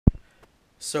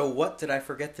So what did I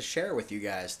forget to share with you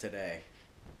guys today?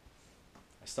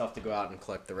 I still have to go out and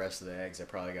collect the rest of the eggs. I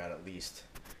probably got at least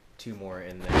two more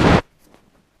in there. I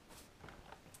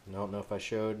don't know if I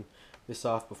showed this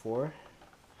off before.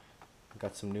 I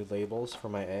got some new labels for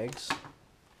my eggs.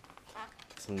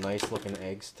 Some nice looking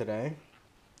eggs today.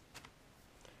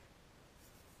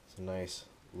 It's a nice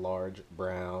large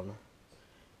brown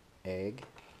egg.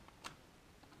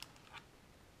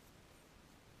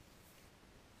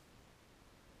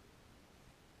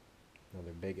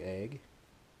 Another big egg.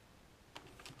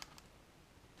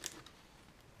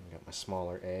 I got my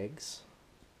smaller eggs.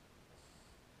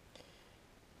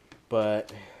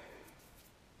 But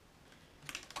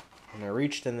when I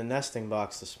reached in the nesting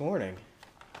box this morning,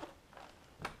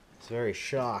 I was very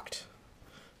shocked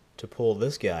to pull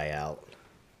this guy out.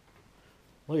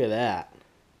 Look at that.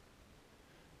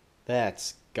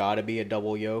 That's gotta be a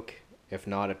double yolk, if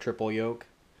not a triple yolk.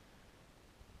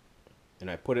 And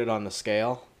I put it on the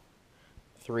scale,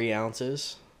 3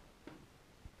 ounces.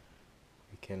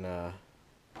 We can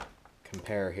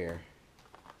compare here.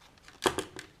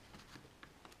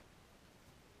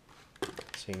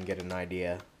 So you can get an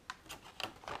idea.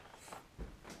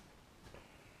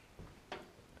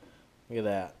 Look at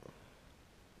that.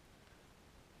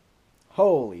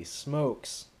 Holy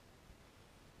smokes.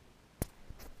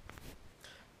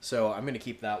 So I'm gonna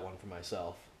keep that one for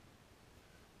myself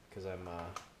because I'm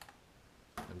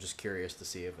just curious to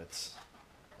see if it's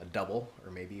a double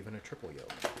or maybe even a triple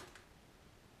yolk.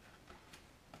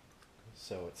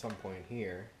 So at some point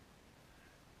here,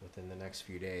 within the next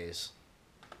few days,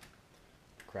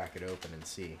 crack it open and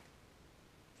see.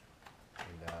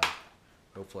 And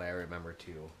hopefully I remember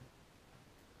to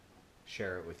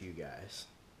share it with you guys.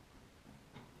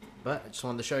 But I just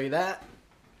wanted to show you that.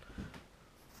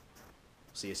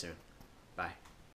 See you soon. Bye.